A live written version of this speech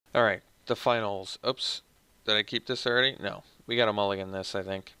Alright, the finals. Oops. Did I keep this already? No. We got a mulligan this, I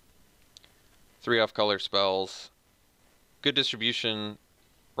think. 3 off color spells. Good distribution.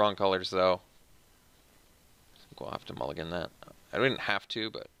 Wrong colors, though. I think we'll have to mulligan that. I didn't have to,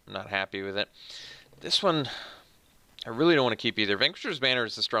 but I'm not happy with it. This one, I really don't want to keep either. Vanquisher's Banner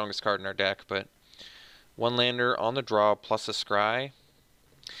is the strongest card in our deck, but 1 lander on the draw plus a scry.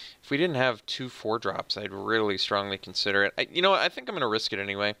 If we didn't have 2 4-drops, I'd really strongly consider it. You know what? I think I'm going to risk it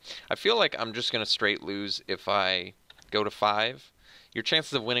anyway. I feel like I'm just going to straight lose if I go to 5. Your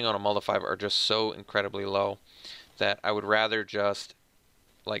chances of winning on a mull to 5 are just so incredibly low that I would rather just,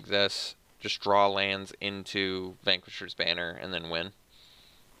 like this, just draw lands into Vanquisher's Banner and then win.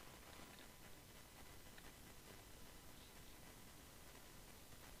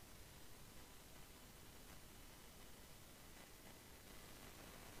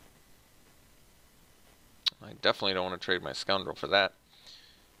 I definitely don't want to trade my Scoundrel for that.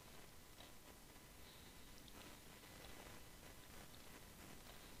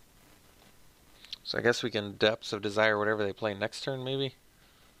 So I guess we can Depths of Desire whatever they play next turn, maybe?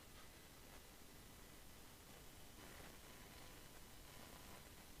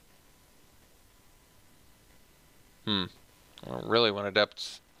 I don't really want to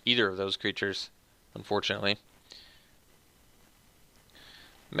Depths either of those creatures, unfortunately.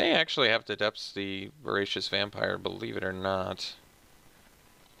 May actually have to Depths the Voracious Vampire, believe it or not.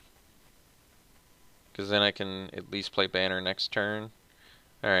 Because then I can at least play Banner next turn.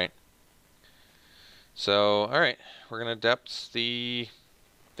 Alright. So, alright. We're going to Depths the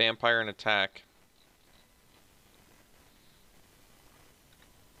Vampire and attack.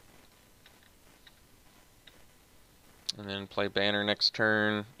 And then play Banner next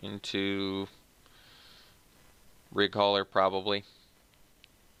turn into Rig Hauler, probably.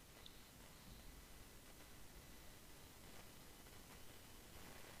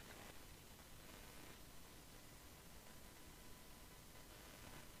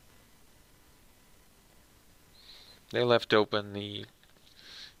 They left open the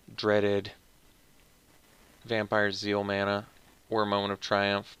dreaded Vampire Zeal mana or Moment of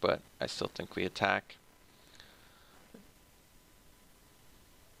Triumph, but I still think we attack.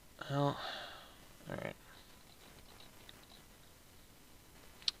 Well, alright.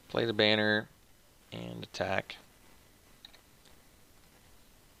 Play the Banner and attack.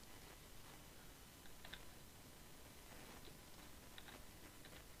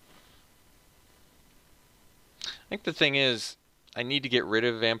 I think the thing is, I need to get rid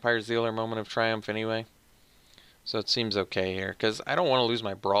of Vampire Zeal or Moment of Triumph anyway. So it seems okay here, because I don't want to lose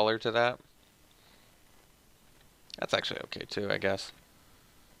my Brawler to that. That's actually okay too, I guess.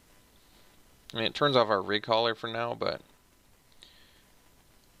 I mean, it turns off our Rig Hauler for now, but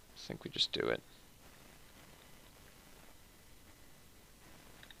I think we just do it.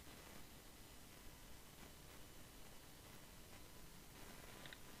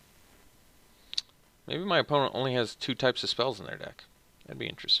 Maybe my opponent only has 2 types of spells in their deck. That'd be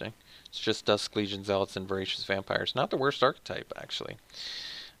interesting. It's just Dusk Legion Zealots and Voracious Vampires. Not the worst archetype, actually.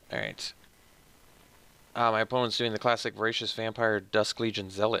 Alright. My opponent's doing the classic Voracious Vampire Dusk Legion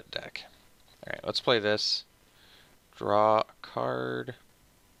Zealot deck. Alright, let's play this. Draw a card.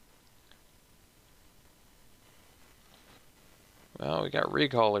 Well, we got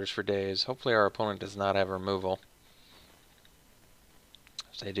Rig Haulers for days. Hopefully our opponent does not have removal.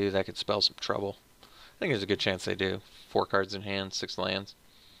 If they do, that could spell some trouble. I think there's a good chance they do. 4 cards in hand, 6 lands.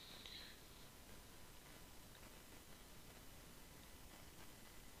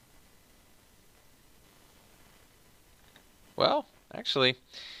 Well, actually,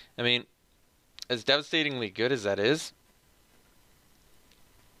 I mean, as devastatingly good as that is,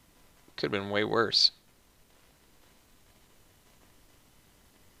 could have been way worse.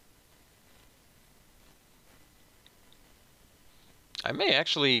 I may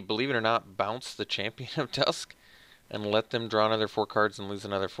actually, believe it or not, bounce the Champion of Dusk and let them draw another 4 cards and lose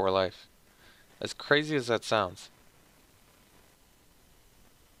another 4 life. As crazy as that sounds.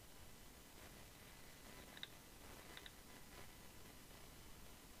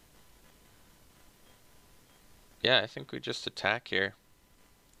 Yeah, I think we just attack here.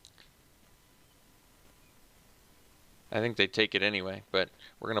 I think they take it anyway, but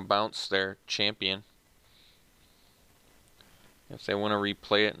we're going to bounce their Champion. If they want to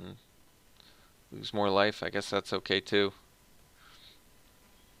replay it and lose more life, I guess that's okay too.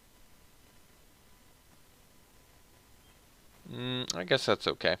 I guess that's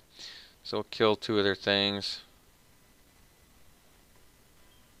okay. So we'll kill 2 of their things.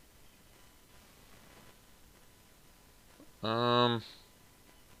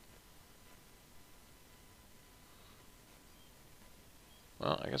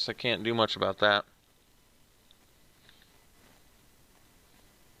 Well, I guess I can't do much about that.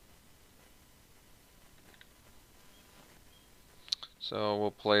 So we'll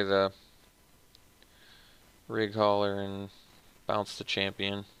play the Rig Hauler and bounce the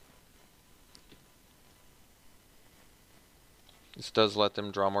champion. This does let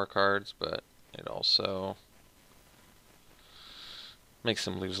them draw more cards, but it also makes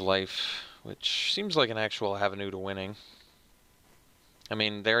them lose life, which seems like an actual avenue to winning. I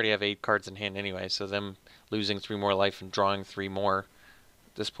mean, they already have 8 cards in hand anyway, so them losing 3 more life and drawing 3 more,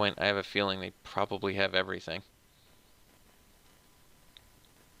 at this point I have a feeling they probably have everything.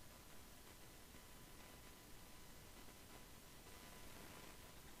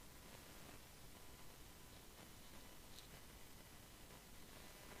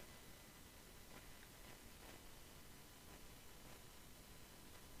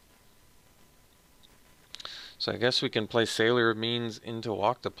 So I guess we can play Sailor of Means into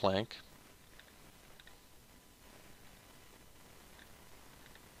Walk the Plank.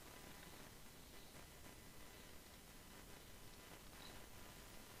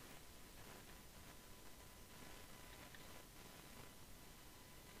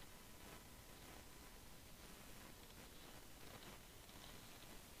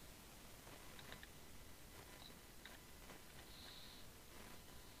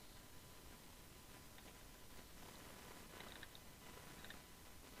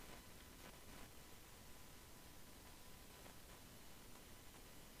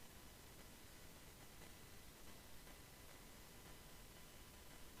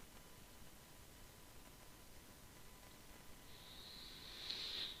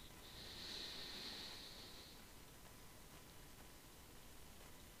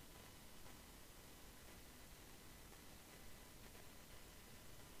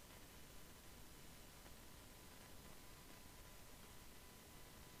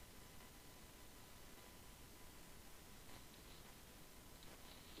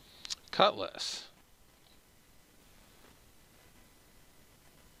 Cutlass.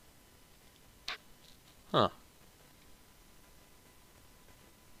 Huh.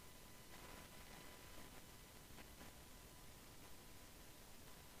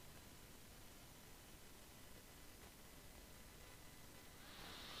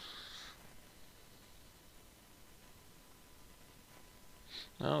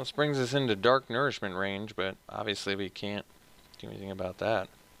 Well, this brings us into Dark Nourishment range, but obviously we can't do anything about that.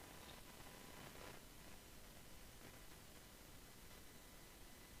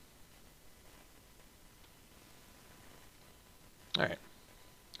 Alright.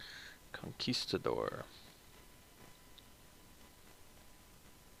 Conquistador.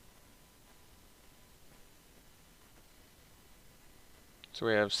 So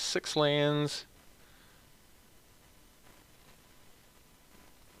we have 6 lands.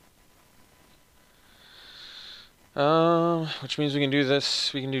 Which means we can do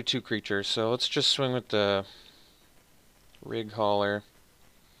this. We can do 2 creatures. So let's just swing with the Rig Hauler.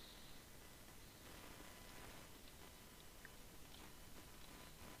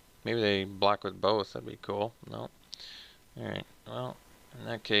 Maybe they block with both. That'd be cool. No. Alright. Well, in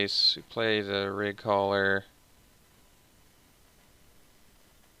that case, we play the Rig Hauler.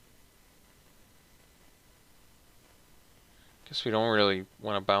 Guess we don't really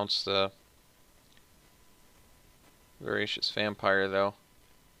want to bounce the Voracious Vampire, though.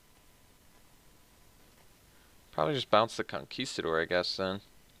 Probably just bounce the Conquistador, I guess, then.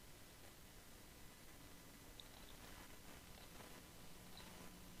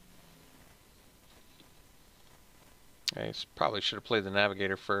 I probably should have played the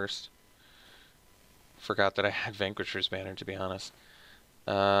Navigator first. Forgot that I had Vanquisher's Banner, to be honest.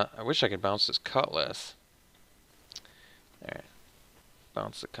 I wish I could bounce this Cutlass. Alright.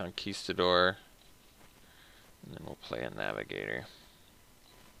 Bounce the Conquistador. And then we'll play a Navigator.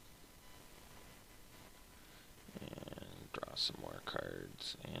 And draw some more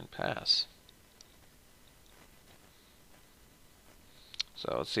cards and pass.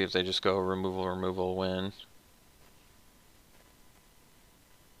 So let's see if they just go removal, removal, win.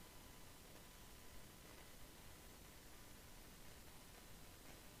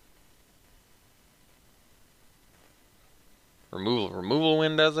 Removal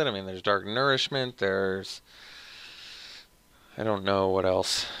win does it. I mean, there's Dark Nourishment, there's... I don't know what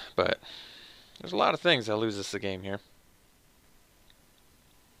else, but there's a lot of things that lose us the game here.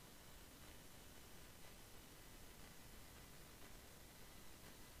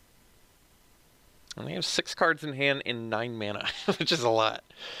 And they have 6 cards in hand in 9 mana, which is a lot.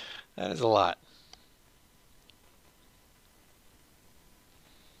 That is a lot.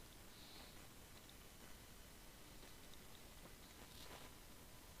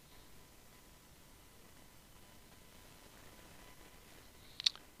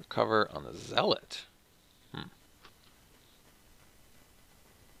 cover on the Zealot.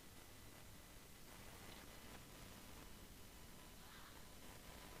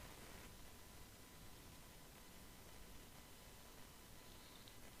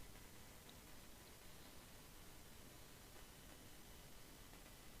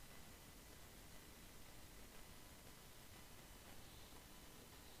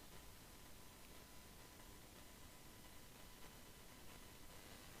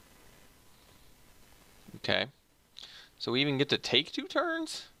 Okay. So we even get to take 2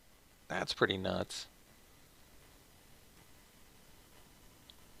 turns? That's pretty nuts.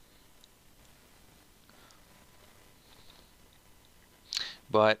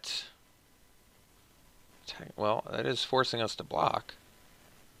 But, well, that is forcing us to block.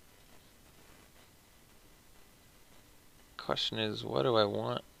 Question is, what do I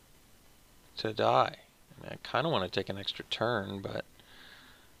want to die? I mean, I kind of want to take an extra turn, but at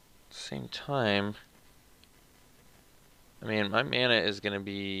the same time, I mean, my mana is going to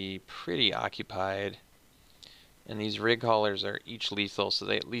be pretty occupied, and these rig haulers are each lethal, so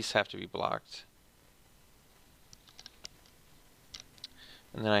they at least have to be blocked.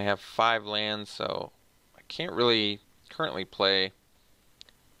 And then I have 5 lands, so I can't really currently play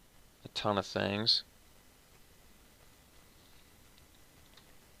a ton of things.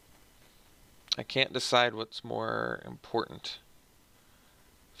 I can't decide what's more important.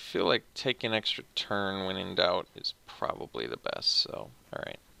 I feel like taking an extra turn when in doubt is probably the best, so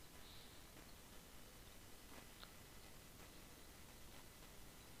alright.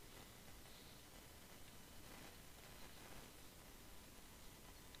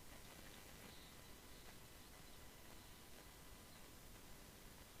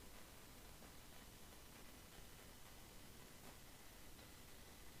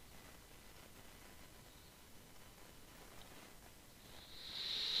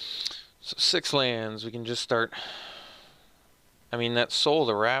 So 6 lands, we can just start. I mean, that Soul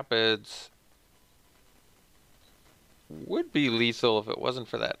the Rapids would be lethal if it wasn't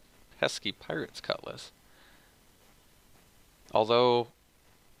for that pesky Pirate's Cutlass. Although,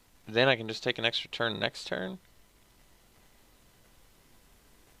 then I can just take an extra turn next turn.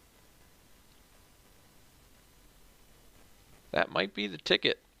 That might be the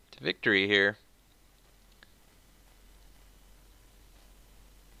ticket to victory here.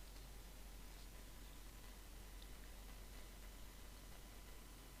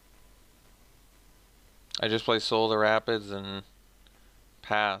 I just play Soul the Rapids and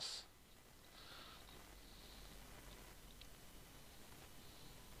pass.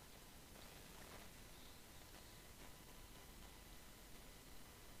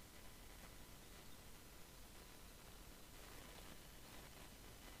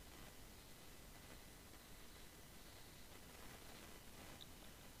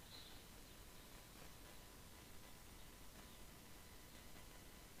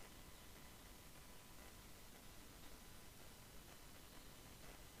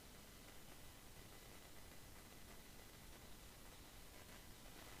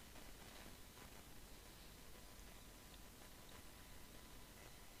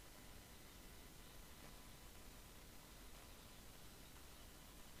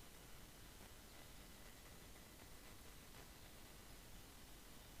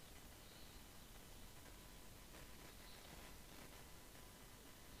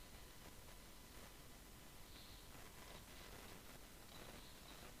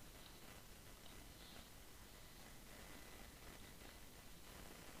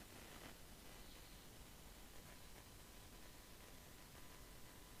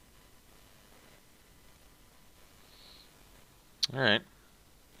 Alright.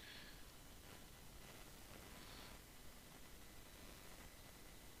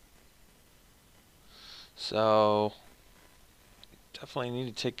 So, definitely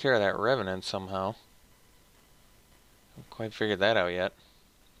need to take care of that Revenant somehow. Haven't quite figured that out yet.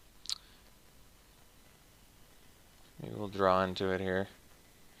 Maybe we'll draw into it here.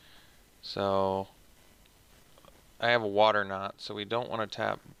 So, I have a Water Knot, so we don't want to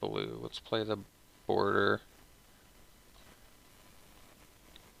tap blue. Let's play the border.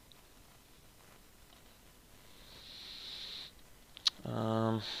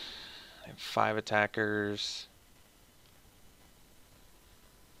 I have 5 attackers.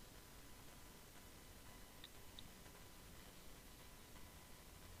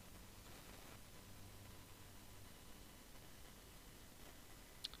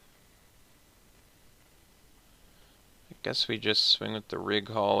 I guess we just swing with the rig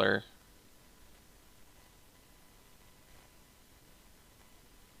hauler.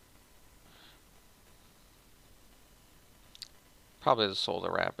 Probably the Soul of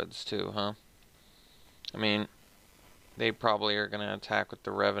the Rapids too, huh? I mean, they probably are going to attack with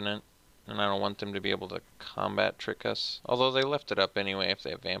the Revenant, and I don't want them to be able to combat trick us. Although they left it up anyway if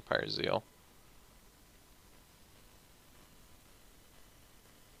they have Vampire Zeal.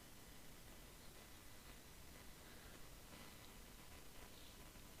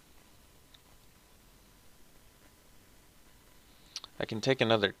 I can take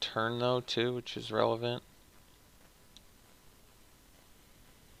another turn though too, which is relevant.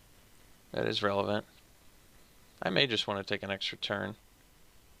 That is relevant. I may just want to take an extra turn.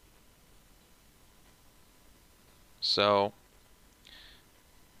 So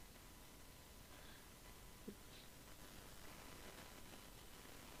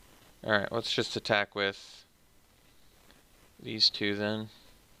alright, let's just attack with these two then.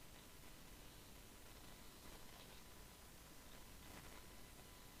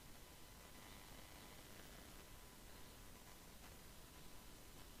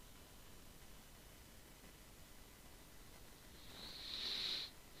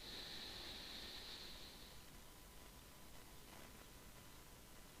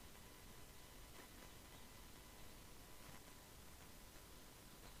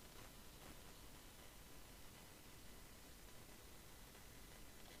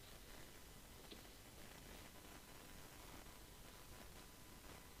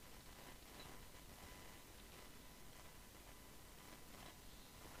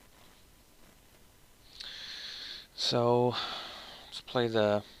 So let's play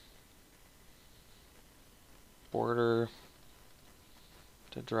the border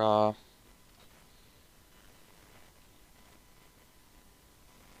to draw.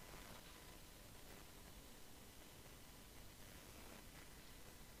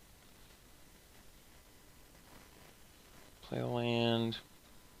 Play a land.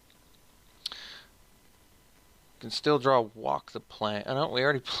 Can still draw Walk the Plank. Oh no, we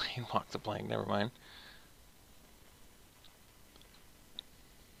already played Walk the Plank, never mind.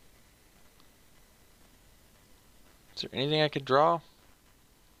 Is there anything I could draw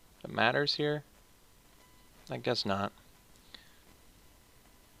that matters here? I guess not.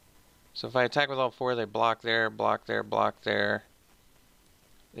 So if I attack with all four, they block there, block there, block there.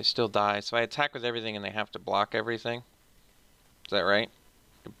 They still die. So I attack with everything and they have to block everything. Is that right?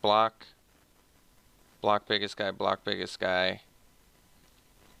 Block, block biggest guy, block biggest guy.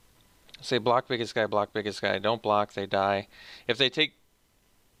 Say block biggest guy, block biggest guy. Don't block, they die. If they take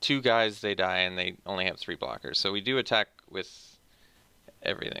two guys, they die, and they only have 3 blockers. So we do attack with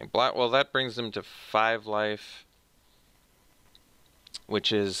everything. Block. Well, that brings them to 5 life,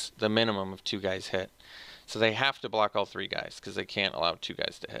 which is the minimum of 2 guys hit. So they have to block all 3 guys because they can't allow 2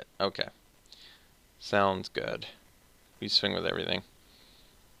 guys to hit. Okay, sounds good. We swing with everything,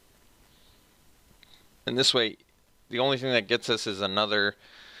 and this way, the only thing that gets us is another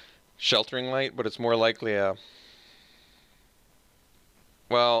Sheltering Light, but it's more likely a...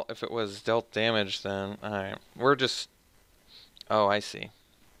 Well, if it was dealt damage, then... Alright, we're just... Oh, I see.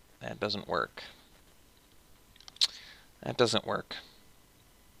 That doesn't work. That doesn't work.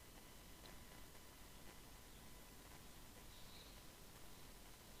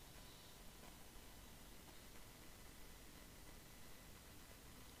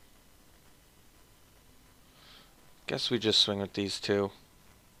 Guess we just swing with these two.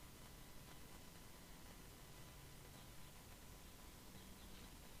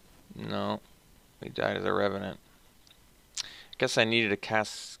 No, we die to the Revenant. Guess I needed to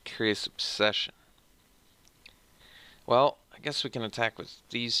cast Curious Obsession. Well, I guess we can attack with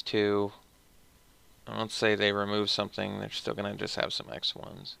these two. And let's say they remove something, they're still going to just have some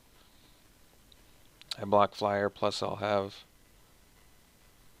X1s. I block Flyer, plus I'll have...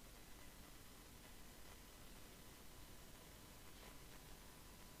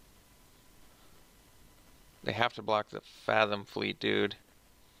 They have to block the Fathom Fleet, dude.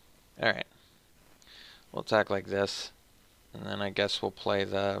 Alright. We'll attack like this. And then I guess we'll play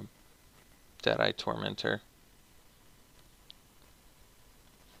the Deadeye Tormentor.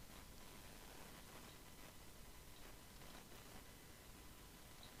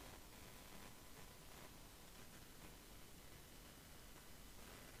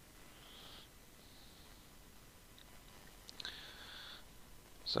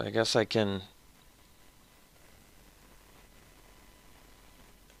 So I guess I can...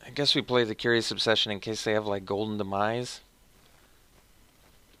 I guess we play the Curious Obsession in case they have like Golden Demise.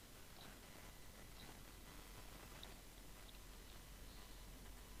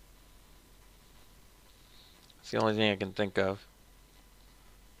 It's the only thing I can think of.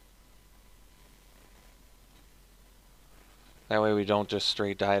 That way we don't just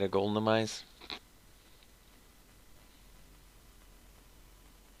straight die to Golden Demise.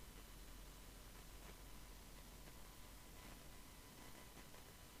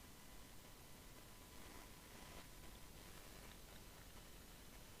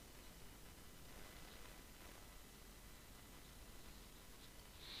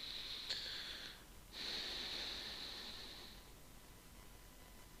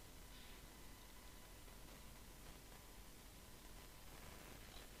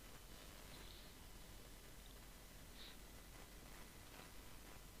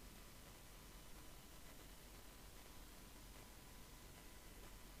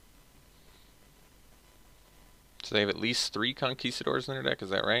 So they have at least 3 Conquistadors in their deck, is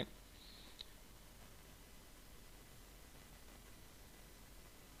that right?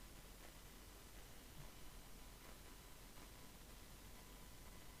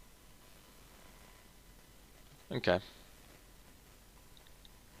 Okay.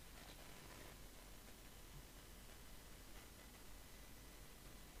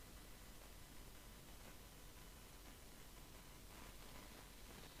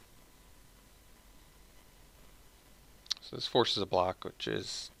 So this forces a block, which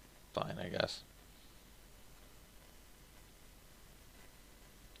is fine, I guess.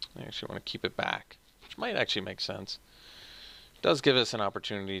 I actually want to keep it back, which might actually make sense. It does give us an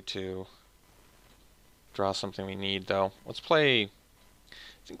opportunity to draw something we need, though. Let's play... I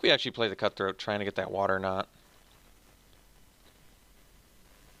think we actually play the Cutthroat, trying to get that Water Knot.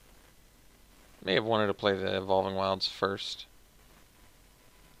 May have wanted to play the Evolving Wilds first.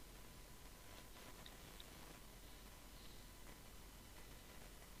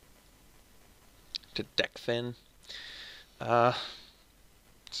 To deck thin.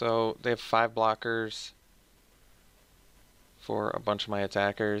 So they have 5 blockers for a bunch of my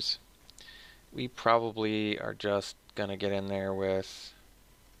attackers. We probably are just gonna get in there with...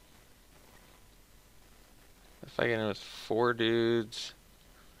 If I get in with 4 dudes,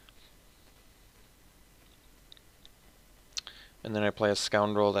 and then I play a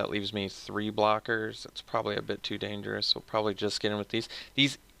Scoundrel, that leaves me 3 blockers. That's probably a bit too dangerous, so we'll probably just get in with these.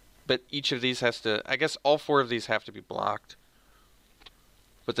 But each of these has to... I guess all 4 of these have to be blocked.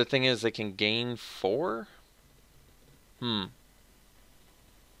 But the thing is, they can gain 4? And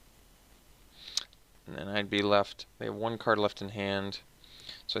then I'd be left... They have 1 card left in hand.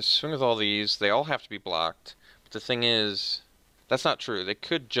 So I swing with all these. They all have to be blocked. But the thing is, that's not true. They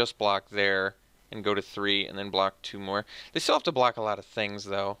could just block there and go to 3 and then block 2 more. They still have to block a lot of things,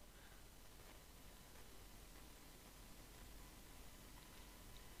 though.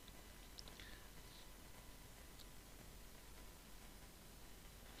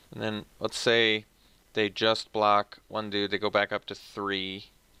 And then, let's say they just block 1 dude, they go back up to 3.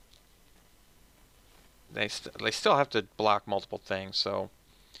 They still have to block multiple things, so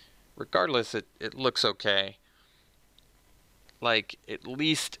regardless, it looks okay. Like, at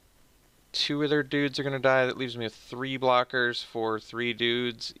least 2 of their dudes are going to die. That leaves me with 3 blockers for 3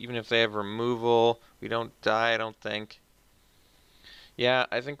 dudes. Even if they have removal, we don't die, I don't think. Yeah,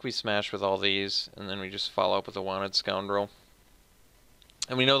 I think we smash with all these, and then we just follow up with a Wanted Scoundrel.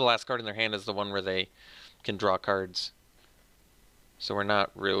 And we know the last card in their hand is the one where they can draw cards. So we're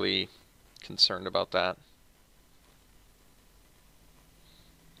not really concerned about that.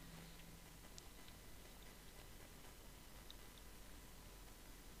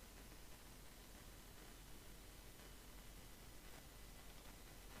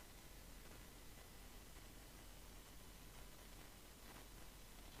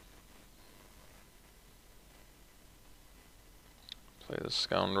 Play the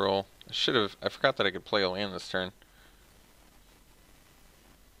Scoundrel. I forgot that I could play a land this turn.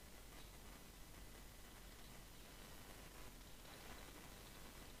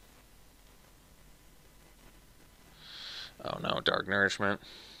 Oh no, Dark Nourishment.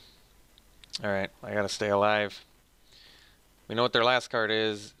 Alright, I gotta stay alive. We know what their last card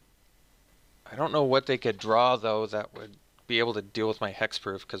is. I don't know what they could draw, though, that would be able to deal with my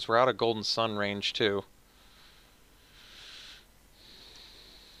Hexproof, because we're out of Golden Sun range, too.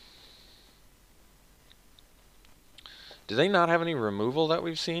 Do they not have any removal that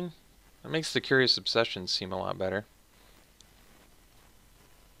we've seen? That makes the Curious Obsession seem a lot better.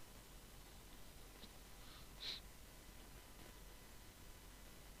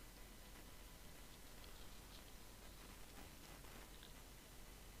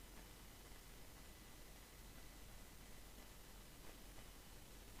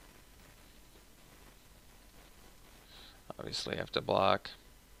 Obviously I have to block.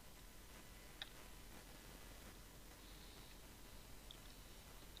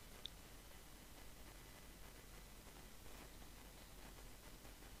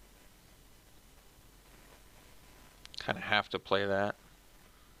 Kind of have to play that.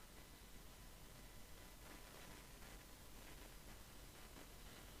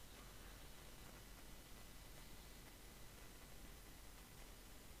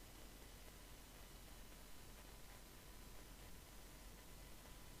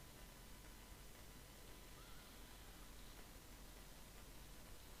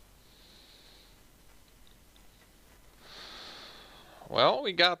 Well,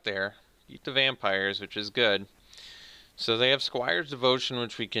 we got there. Beat the vampires, which is good. So they have Squire's Devotion,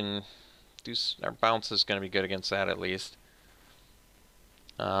 which we can do. Our bounce is going to be good against that, at least.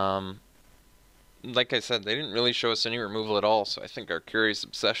 like I said, they didn't really show us any removal at all, so I think our Curious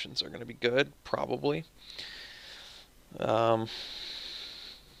Obsessions are going to be good, probably. I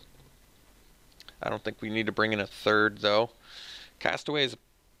don't think we need to bring in a third, though. Castaway is a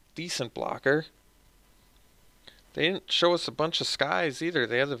decent blocker. They didn't show us a bunch of skies either.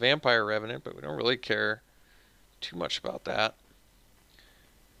 They have the Vampire Revenant, but we don't really care too much about that.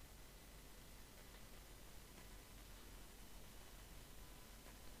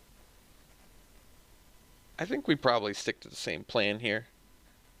 I think we probably stick to the same plan here.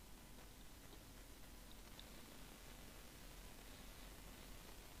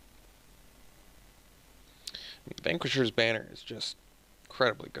 Vanquisher's Banner is just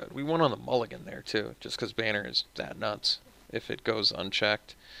incredibly good. We won on the mulligan there too, just because Banner is that nuts if it goes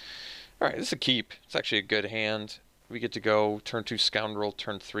unchecked. Alright, this is a keep. It's actually a good hand. We get to go turn 2 Scoundrel,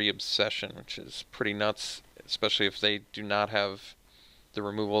 turn 3 Obsession, which is pretty nuts, especially if they do not have the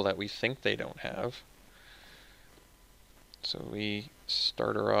removal that we think they don't have. So we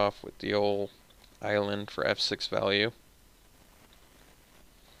start her off with the old Island for F6 value.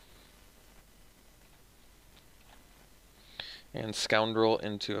 And Scoundrel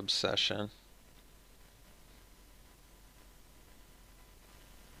into Obsession.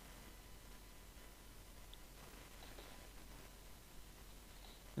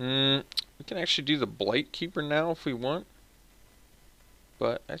 We can actually do the Blight Keeper now if we want.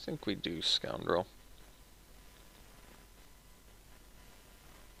 But I think we do Scoundrel.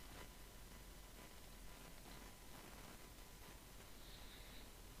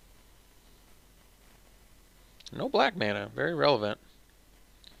 No black mana, very relevant.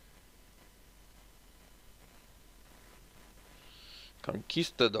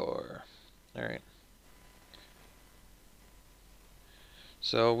 Conquistador. Alright.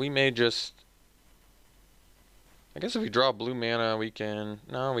 So we may just... I guess if we draw blue mana, we can...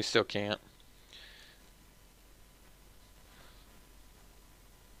 No, we still can't.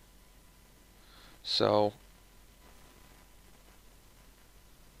 So...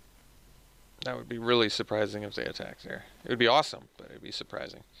 that would be really surprising if they attacked there. It would be awesome, but it would be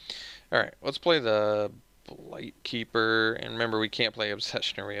surprising. Alright, let's play the Blight Keeper. And remember, we can't play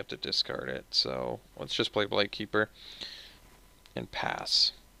Obsession or we have to discard it. So let's just play Blight Keeper and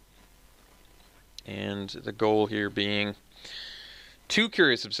pass. And the goal here being 2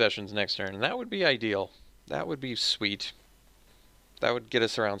 Curious Obsessions next turn. And that would be ideal. That would be sweet. That would get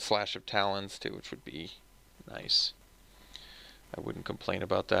us around Slash of Talons too, which would be nice. I wouldn't complain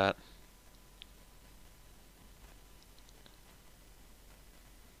about that.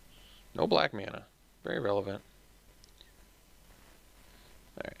 No black mana. Very relevant.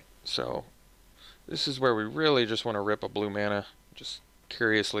 Alright, so this is where we really just want to rip a blue mana. Just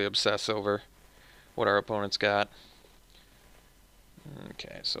curiously obsess over what our opponent's got.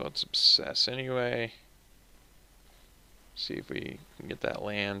 Okay, so let's obsess anyway. See if we can get that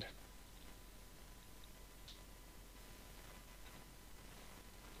land.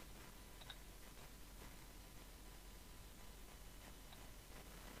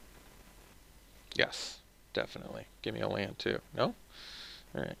 Yes, definitely. Give me a land too. No?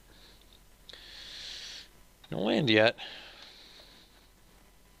 Alright. No land yet.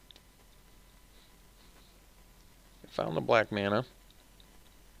 I found the black mana.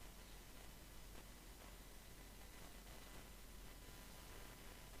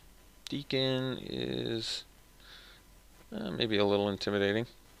 Deacon is maybe a little intimidating.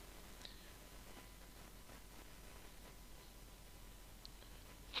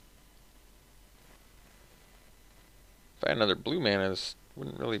 If I had another blue mana, this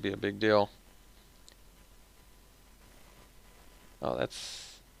wouldn't really be a big deal. Oh,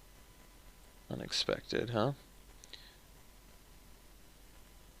 that's unexpected, huh?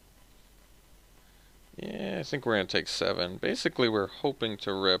 Yeah, I think we're going to take 7. Basically, we're hoping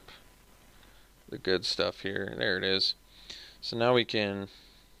to rip the good stuff here. There it is. So now we can...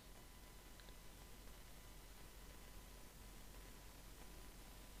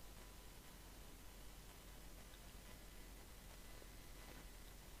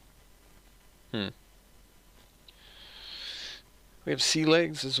 We have sea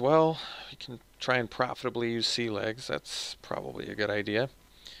legs as well. We can try and profitably use sea legs. That's probably a good idea.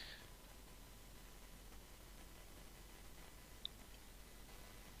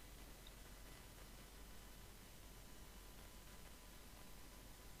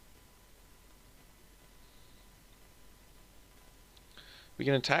 We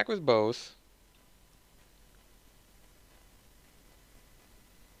can attack with both.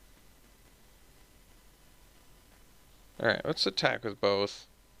 Alright, let's attack with both.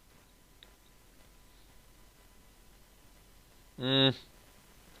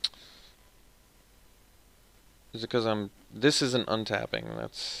 Is it because this isn't untapping?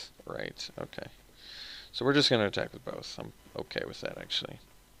 That's right. Okay. So we're just going to attack with both. I'm okay with that, actually.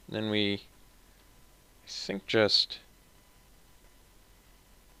 And then I think just...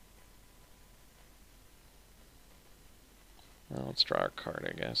 Well, let's draw our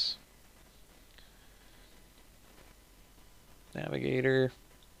card, I guess. Navigator.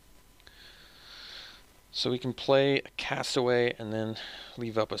 So we can play a Castaway and then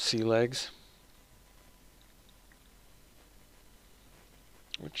leave up a Sea Legs.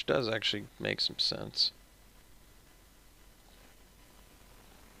 Which does actually make some sense.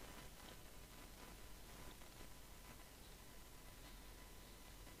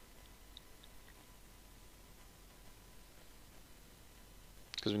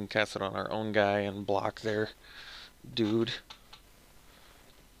 Because we can cast it on our own guy and block their dude.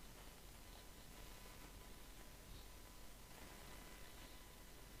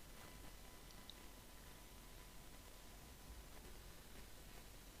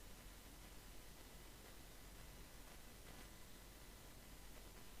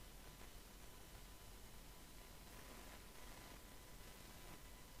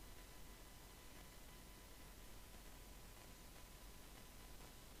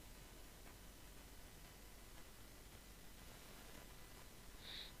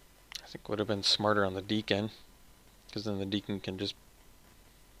 I think would have been smarter on the Deacon, because then the Deacon can just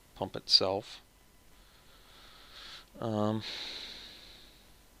pump itself. Oh,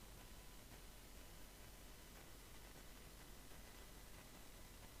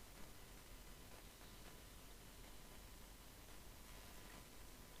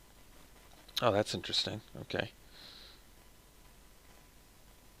 that's interesting. Okay.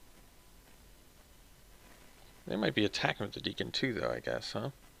 They might be attacking with the Deacon too, though, I guess, huh?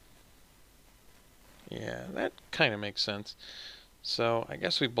 Yeah, that kind of makes sense. So I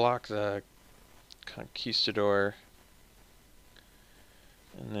guess we block the Conquistador,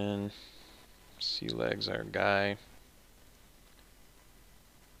 and then Sea Legs our guy,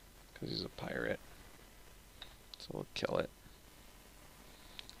 because he's a pirate. So we'll kill it.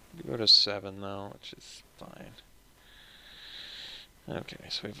 We go to 7 though, which is fine. Okay,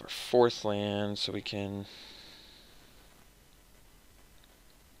 so we have our 4th land, so we can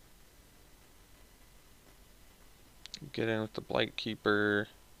get in with the Blightkeeper,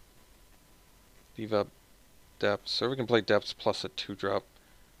 leave up Depths, so we can play Depths plus a 2-drop.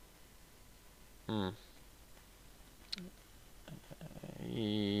 I'm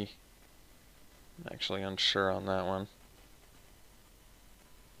actually unsure on that one.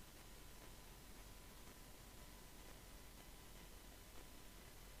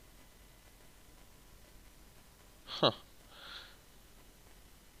 Huh.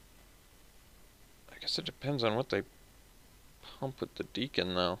 I guess it depends on what they pump with the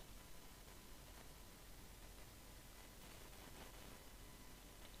Deacon, though.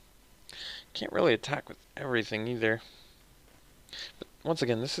 Can't really attack with everything either. But once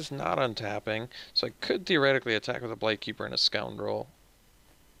again, this is not untapping, so I could theoretically attack with a Blightkeeper and a Scoundrel.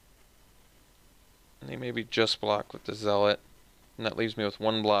 And they maybe just block with the Zealot, and that leaves me with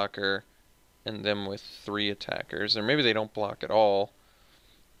 1 blocker and them with 3 attackers. Or maybe they don't block at all,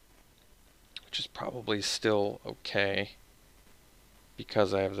 which is probably still okay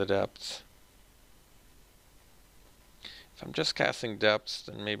because I have the Depths. If I'm just casting Depths,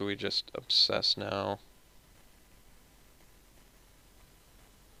 then maybe we just Obsess now.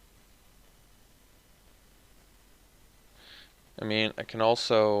 I mean, I can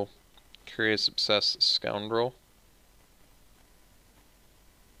also Curious Obsess Scoundrel,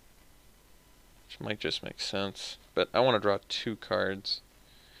 which might just make sense, but I want to draw 2 cards.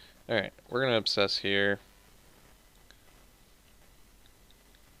 Alright, we're going to Obsess here.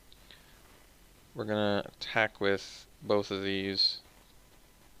 We're going to attack with both of these.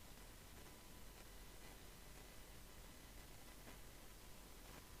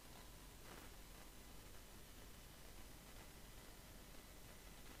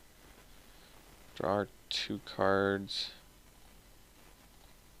 Draw our 2 cards.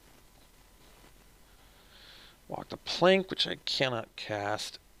 Walk the Plank, which I cannot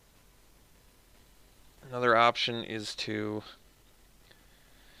cast. Another option is to...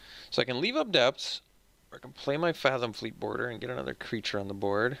 So I can leave up Depths, or I can play my Fathom Fleet Border and get another creature on the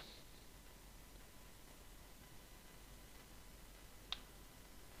board.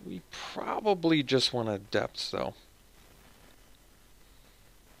 We probably just want a Depths, though.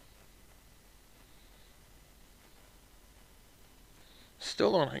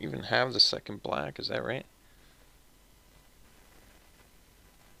 Still don't even have the 2nd black, is that right?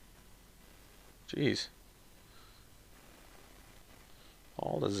 Jeez.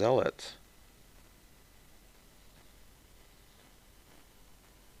 All the Zealots.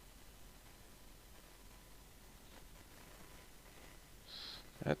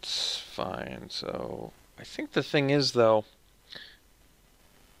 That's fine. So I think the thing is, though,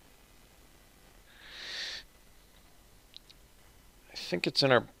 I think it's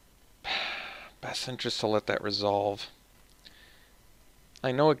in our best interest to let that resolve.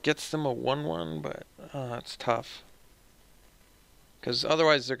 I know it gets them a 1/1, but it's tough. Because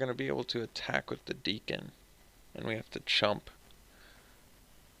otherwise they're going to be able to attack with the Deacon, and we have to chump.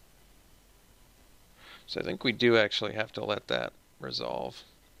 So I think we do actually have to let that resolve.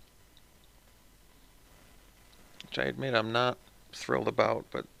 Which I admit I'm not thrilled about,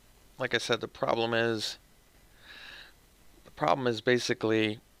 but like I said, the problem is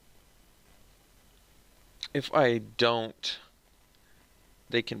basically if I don't,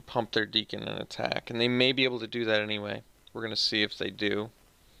 they can pump their Deacon and attack, and they may be able to do that anyway. We're going to see if they do.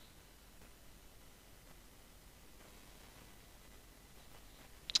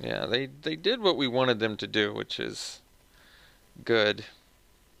 Yeah, they did what we wanted them to do, which is good.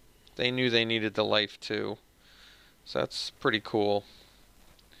 They knew they needed the life too, so that's pretty cool.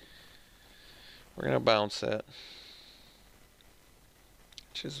 We're going to bounce it,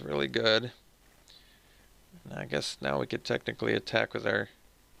 which is really good. And I guess now we could technically attack with our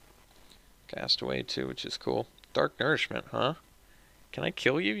Castaway too, which is cool. Dark Nourishment, huh? Can I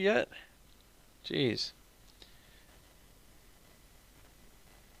kill you yet? Jeez.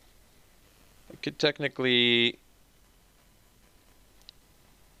 I could technically...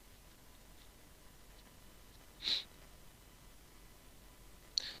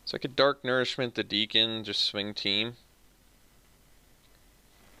 So I could Dark Nourishment the Deacon, just swing team.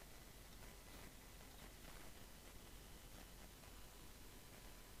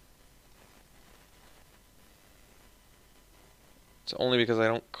 It's only because I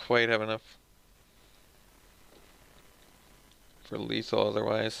don't quite have enough for lethal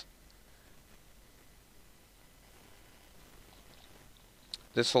otherwise.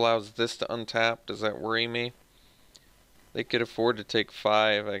 This allows this to untap. Does that worry me? They could afford to take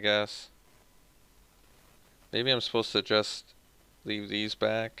 5, I guess. Maybe I'm supposed to just leave these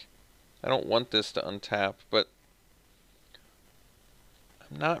back. I don't want this to untap, but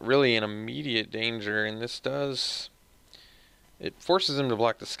I'm not really in immediate danger, and this does... It forces them to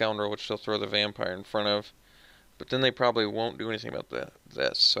block the Scoundrel, which they'll throw the Vampire in front of. But then they probably won't do anything about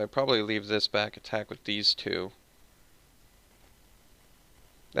this. So I probably leave this back, attack with these two.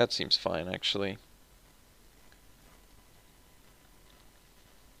 That seems fine, actually.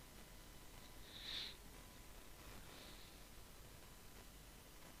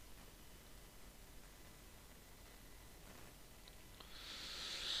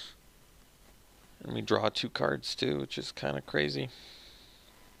 And we draw 2 cards too, which is kind of crazy.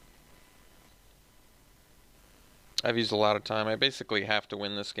 I've used a lot of time. I basically have to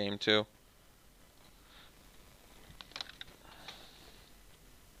win this game too.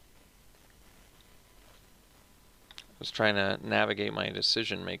 I was trying to navigate my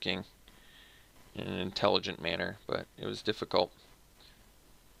decision making in an intelligent manner, but it was difficult.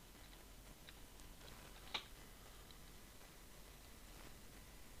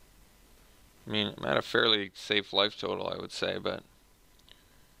 I mean, I'm at a fairly safe life total, I would say, but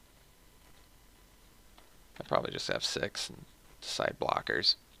I probably just have 6 and decide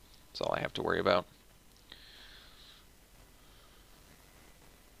blockers. That's all I have to worry about.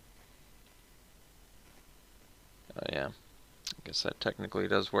 Oh yeah, I guess that technically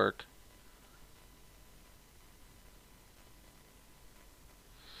does work.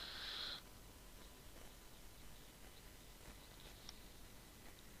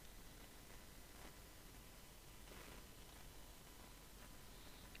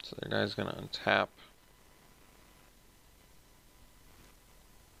 So the guy's gonna untap.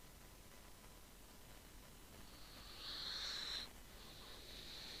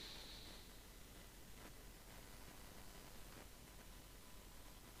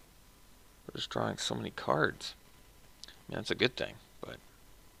 We're just drawing so many cards. I mean, that's a good thing, but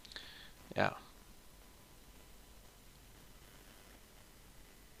yeah.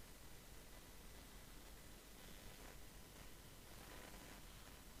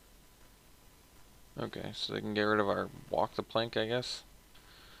 Okay, so they can get rid of our walk the plank, I guess.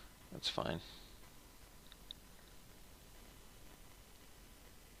 That's fine.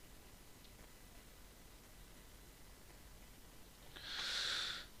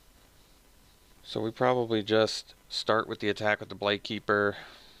 So we probably just start with the attack with the Blightkeeper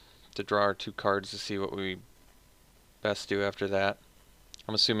to draw our 2 cards to see what we best do after that.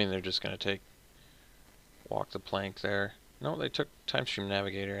 I'm assuming they're just going to take walk the plank there. No, they took Time Stream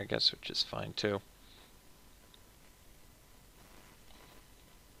Navigator, I guess, which is fine too.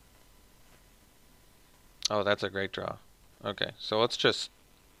 Oh, that's a great draw. Okay, so let's just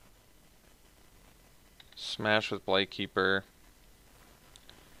Smash with Blightkeeper.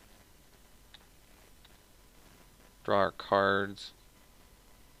 Draw our cards.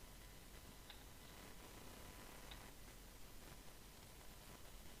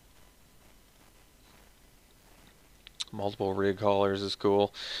 Multiple rig haulers is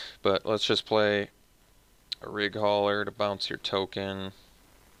cool, but let's just play a rig hauler to bounce your token.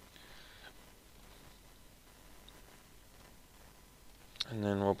 And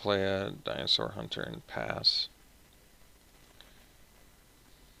then we'll play a dinosaur hunter and pass.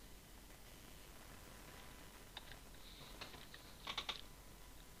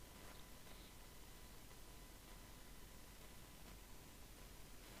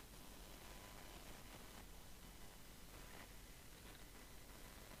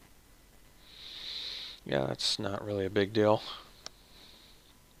 Yeah, that's not really a big deal.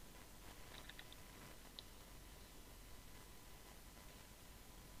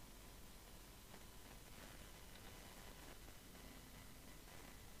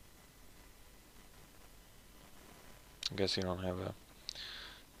 I guess you don't have a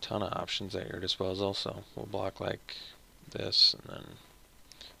ton of options at your disposal, so we'll block like this and then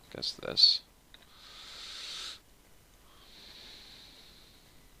I guess this.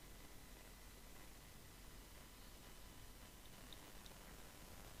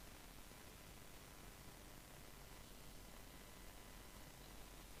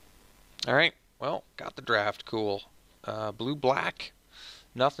 Alright, well, got the draft, cool. Blue-black,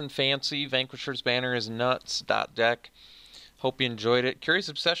 nothing fancy. Vanquisher's Banner is nuts. Dot deck. Hope you enjoyed it. Curious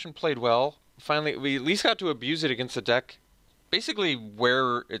Obsession played well. Finally, we at least got to abuse it against a deck basically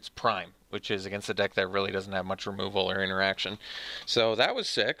where it's prime, which is against a deck that really doesn't have much removal or interaction. So that was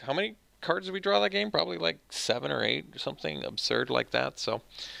sick. How many cards did we draw that game? Probably like 7 or 8 or something absurd like that. So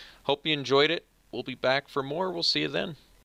hope you enjoyed it. We'll be back for more. We'll see you then.